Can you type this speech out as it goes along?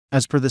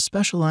As per the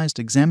specialized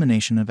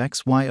examination of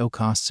XYO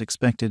costs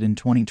expected in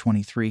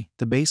 2023,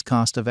 the base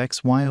cost of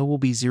XYO will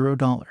be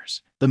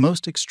 $0. The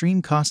most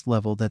extreme cost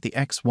level that the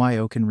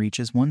XYO can reach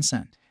is 1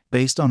 cent.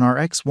 Based on our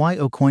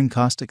XYO coin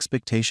cost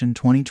expectation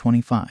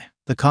 2025,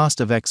 the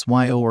cost of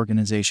XYO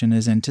organization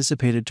is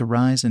anticipated to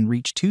rise and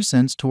reach 2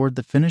 cents toward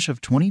the finish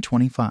of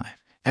 2025.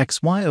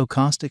 XYO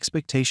cost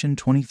expectation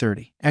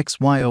 2030.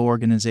 XYO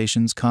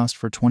organization's cost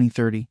for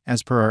 2030,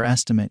 as per our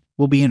estimate,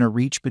 will be in a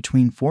reach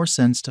between 4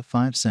 cents to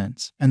 5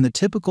 cents, and the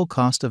typical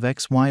cost of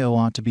XYO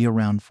ought to be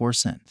around 4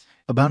 cents.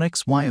 About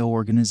XYO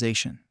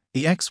organization.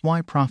 The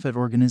XY Profit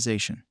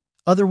Organization,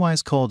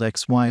 otherwise called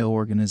XYO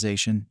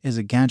organization, is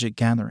a gadget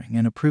gathering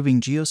and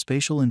approving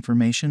geospatial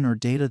information or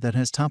data that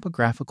has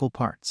topographical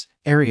parts.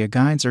 Area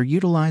guides are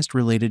utilized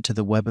related to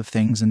the Web of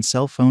Things and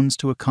cell phones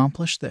to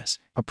accomplish this.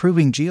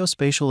 Approving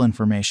geospatial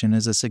information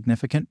is a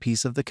significant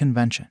piece of the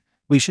convention.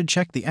 We should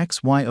check the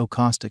XYO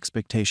cost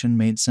expectation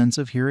made sense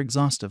of here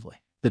exhaustively.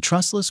 The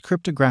trustless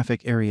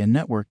cryptographic area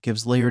network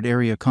gives layered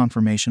area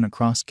confirmation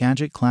across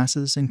gadget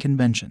classes and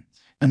conventions.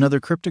 Another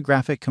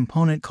cryptographic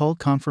component called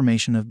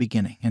confirmation of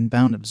beginning and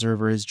bound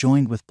observer is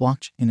joined with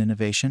blockchain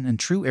innovation and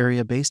true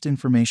area-based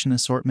information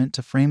assortment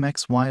to frame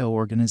XYO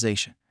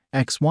organization.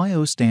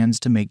 XYO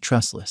stands to make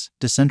trustless,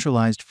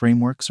 decentralized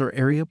frameworks or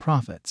area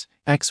profits.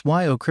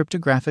 XYO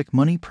cryptographic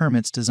money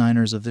permits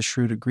designers of the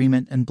Shrewd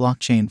Agreement and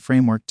blockchain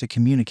framework to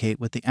communicate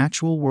with the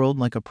actual world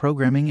like a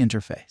programming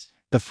interface.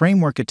 The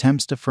framework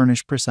attempts to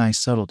furnish precise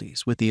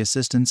subtleties with the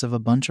assistance of a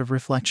bunch of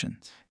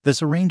reflections.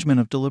 This arrangement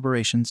of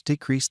deliberations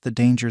decreased the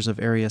dangers of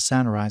area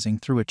satirizing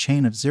through a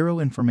chain of zero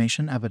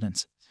information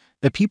evidence.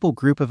 The people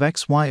group of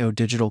XYO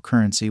digital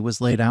currency was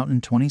laid out in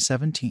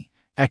 2017.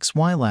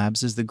 XY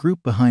Labs is the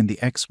group behind the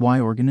XY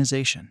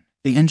organization.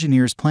 The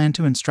engineers plan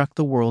to instruct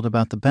the world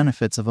about the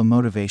benefits of a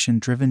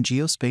motivation-driven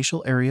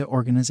geospatial area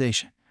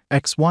organization.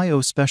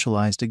 XYO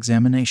Specialized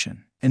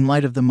Examination. In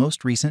light of the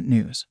most recent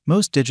news,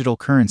 most digital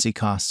currency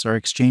costs are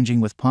exchanging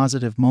with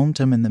positive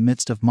momentum in the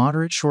midst of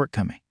moderate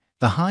shortcoming.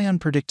 The high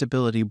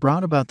unpredictability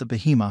brought about the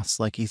behemoths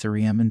like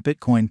Ethereum and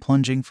Bitcoin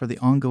plunging for the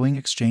ongoing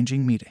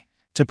exchanging meeting.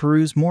 To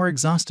peruse more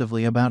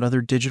exhaustively about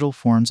other digital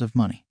forms of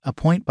money, a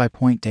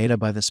point-by-point data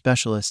by the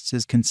specialists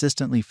is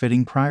consistently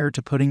fitting prior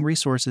to putting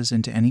resources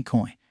into any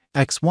coin.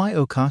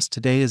 XYO cost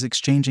today is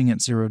exchanging at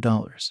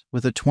 $0,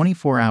 with a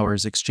 24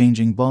 hours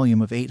exchanging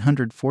volume of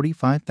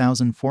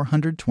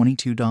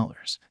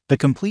 $845,422. The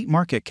complete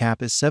market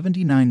cap is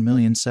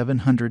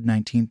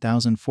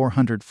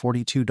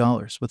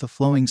 $79,719,442, with a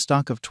flowing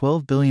stock of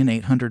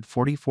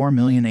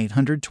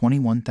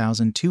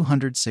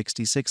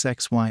 $12,844,821,266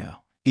 XYO.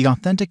 The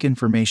authentic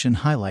information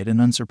highlight an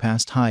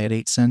unsurpassed high at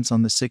 8 cents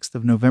on the 6th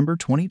of November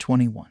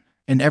 2021.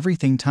 And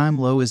everything time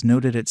low is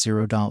noted at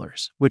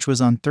 $0, which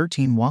was on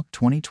 13/Walk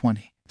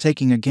 2020.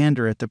 Taking a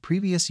gander at the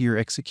previous year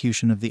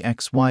execution of the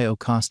XYO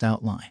cost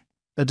outline.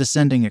 A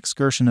descending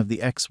excursion of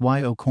the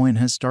XYO coin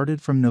has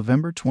started from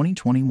November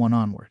 2021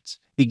 onwards.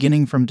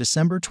 Beginning from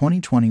December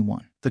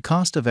 2021, the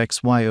cost of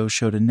XYO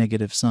showed a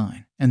negative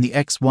sign, and the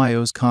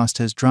XYO's cost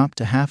has dropped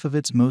to half of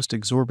its most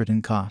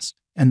exorbitant cost,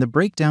 and the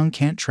breakdown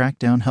can't track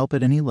down help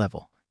at any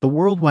level. The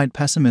worldwide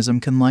pessimism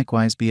can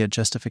likewise be a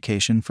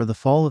justification for the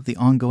fall of the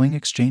ongoing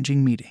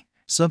exchanging meeting.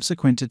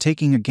 Subsequent to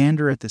taking a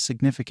gander at the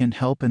significant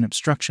help and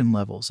obstruction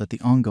levels at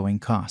the ongoing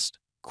cost,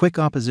 quick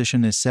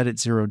opposition is set at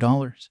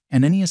 $0,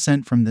 and any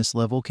ascent from this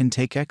level can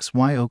take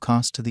XYO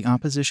cost to the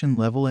opposition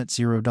level at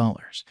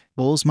 $0.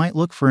 Bulls might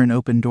look for an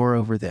open door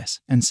over this,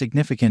 and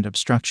significant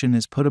obstruction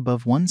is put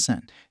above 1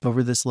 cent.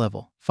 Over this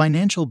level,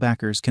 financial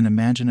backers can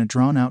imagine a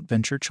drawn-out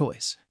venture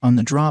choice. On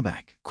the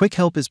drawback, quick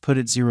help is put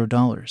at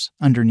 $0.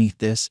 Underneath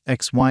this,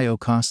 XYO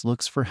cost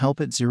looks for help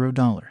at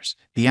 $0.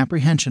 The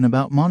apprehension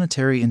about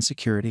monetary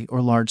insecurity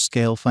or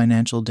large-scale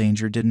financial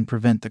danger didn't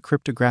prevent the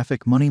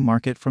cryptographic money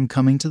market from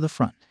coming to the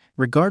front.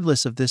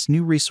 Regardless of this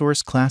new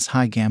resource class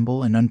high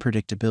gamble and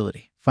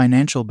unpredictability,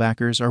 financial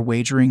backers are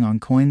wagering on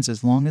coins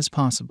as long as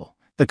possible.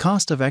 The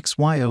cost of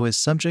XYO is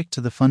subject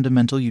to the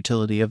fundamental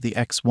utility of the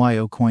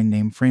XYO coin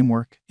name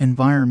framework,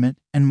 environment,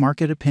 and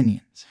market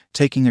opinions.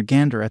 Taking a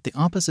gander at the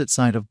opposite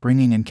side of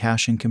bringing and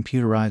caching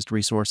computerized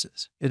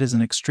resources, it is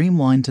an extreme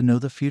line to know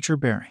the future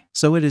bearing.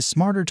 So it is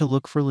smarter to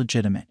look for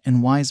legitimate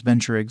and wise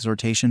venture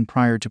exhortation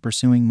prior to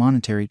pursuing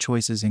monetary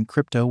choices in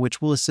crypto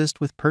which will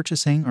assist with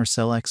purchasing or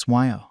sell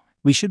XYO.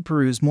 We should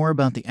peruse more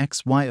about the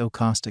XYO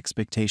cost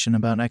expectation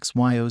about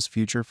XYO's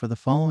future for the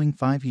following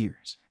 5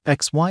 years.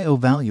 XYO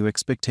value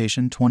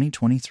expectation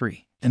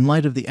 2023. In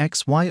light of the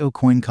XYO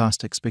coin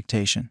cost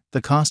expectation,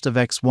 the cost of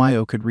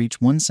XYO could reach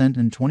 1 cent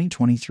in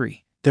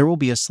 2023. There will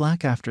be a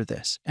slack after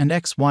this, and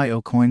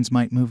XYO coins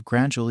might move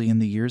gradually in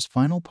the year's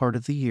final part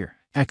of the year.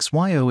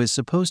 XYO is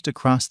supposed to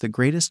cross the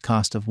greatest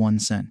cost of 1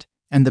 cent,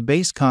 and the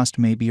base cost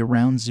may be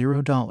around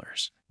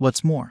 $0.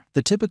 What's more,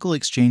 the typical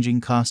exchanging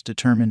cost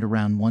determined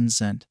around 1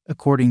 cent,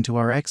 according to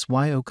our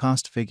XYO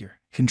cost figure.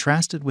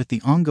 Contrasted with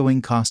the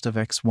ongoing cost of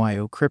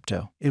XYO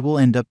crypto, it will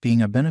end up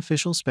being a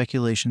beneficial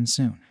speculation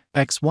soon.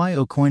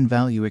 XYO coin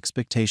value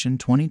expectation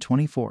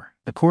 2024.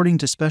 According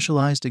to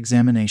specialized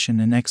examination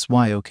and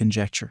XYO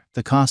conjecture,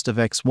 the cost of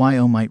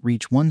XYO might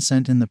reach 1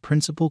 cent in the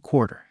principal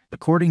quarter.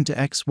 According to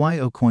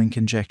XYO coin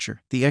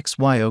conjecture, the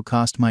XYO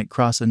cost might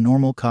cross a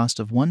normal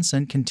cost of 1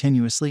 cent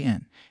continuously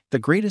and the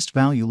greatest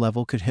value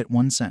level could hit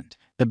 1 cent.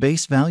 The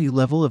base value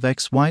level of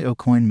XYO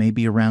coin may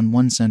be around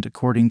 1 cent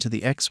according to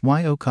the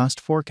XYO cost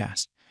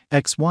forecast.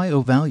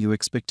 XYO value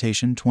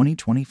expectation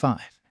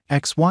 2025.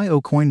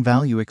 XYO coin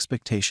value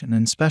expectation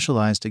and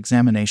specialized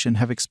examination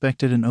have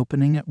expected an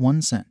opening at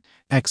 1 cent.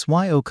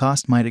 XYO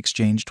cost might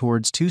exchange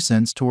towards 2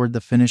 cents toward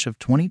the finish of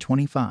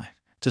 2025.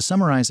 To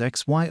summarize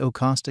XYO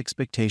cost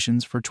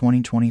expectations for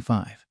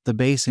 2025, the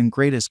base and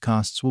greatest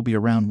costs will be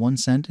around 1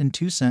 cent and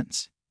 2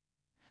 cents.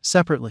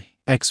 Separately,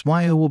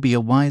 XYO will be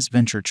a wise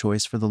venture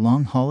choice for the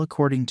long haul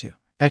according to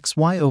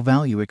XYO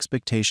value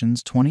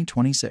expectations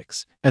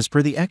 2026. As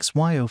per the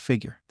XYO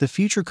figure, the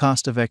future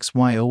cost of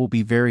XYO will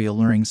be very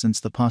alluring since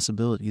the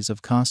possibilities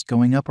of cost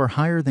going up are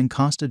higher than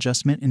cost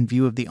adjustment in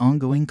view of the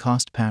ongoing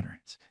cost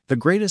patterns. The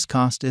greatest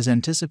cost is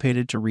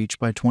anticipated to reach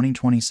by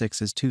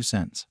 2026 is 2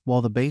 cents,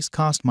 while the base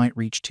cost might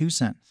reach 2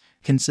 cents.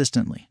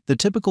 Consistently, the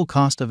typical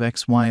cost of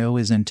XYO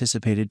is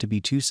anticipated to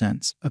be 2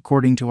 cents,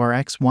 according to our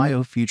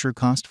XYO future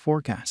cost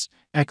forecast.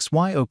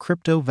 XYO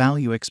crypto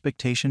value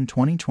expectation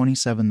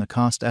 2027. The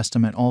cost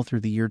estimate all through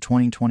the year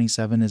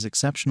 2027 is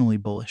exceptionally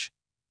bullish,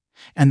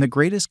 and the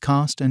greatest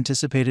cost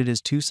anticipated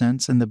is 2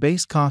 cents and the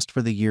base cost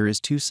for the year is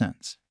 2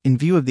 cents. In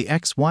view of the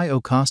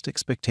XYO cost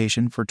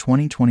expectation for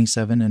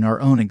 2027 and our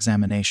own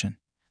examination,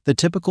 the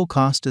typical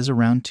cost is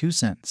around 2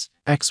 cents.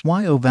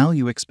 XYO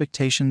value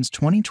expectations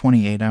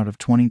 2028. Out of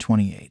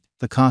 2028,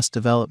 the cost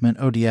development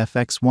ODF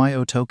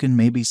XYO token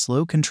may be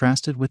slow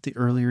contrasted with the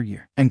earlier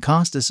year, and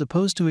cost is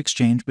supposed to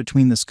exchange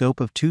between the scope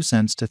of 2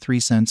 cents to 3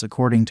 cents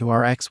according to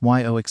our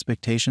XYO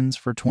expectations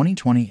for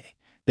 2028.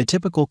 The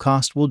typical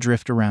cost will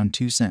drift around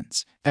 2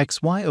 cents.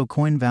 XYO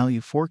coin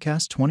value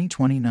forecast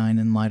 2029.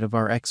 In light of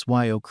our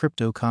XYO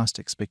crypto cost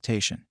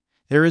expectation,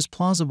 there is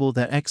plausible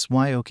that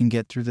XYO can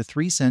get through the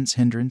 3 cents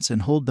hindrance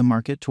and hold the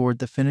market toward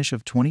the finish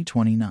of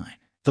 2029.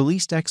 The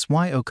least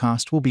XYO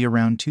cost will be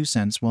around 2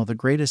 cents while the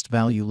greatest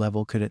value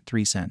level could hit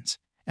 3 cents,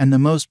 and the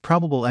most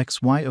probable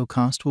XYO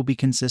cost will be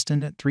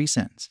consistent at 3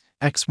 cents.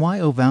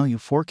 XYO value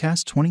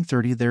forecast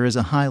 2030. There is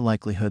a high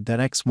likelihood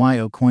that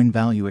XYO coin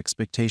value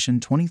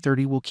expectation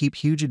 2030 will keep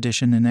huge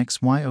addition in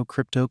XYO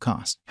crypto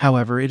cost.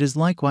 However, it is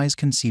likewise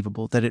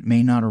conceivable that it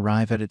may not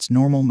arrive at its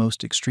normal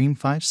most extreme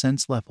 5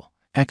 cents level.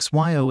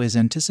 XYO is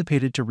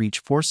anticipated to reach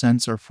 4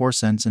 cents or 4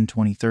 cents in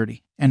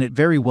 2030, and it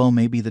very well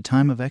may be the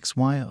time of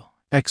XYO.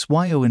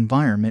 XYO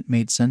environment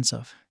made sense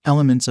of.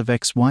 Elements of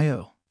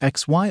XYO.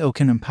 XYO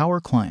can empower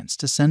clients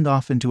to send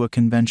off into a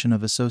convention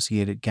of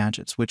associated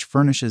gadgets which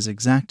furnishes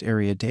exact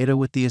area data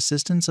with the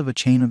assistance of a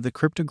chain of the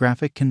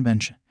cryptographic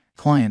convention.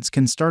 Clients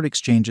can start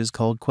exchanges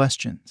called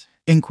questions.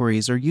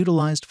 Inquiries are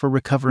utilized for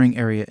recovering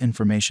area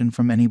information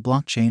from any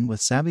blockchain with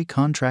savvy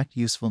contract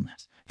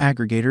usefulness.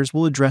 Aggregators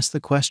will address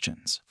the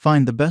questions,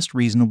 find the best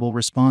reasonable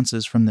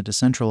responses from the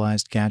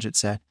decentralized gadget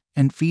set,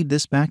 and feed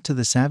this back to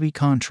the savvy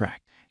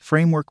contract.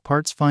 Framework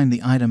parts find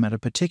the item at a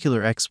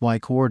particular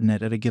XY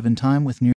coordinate at a given time with near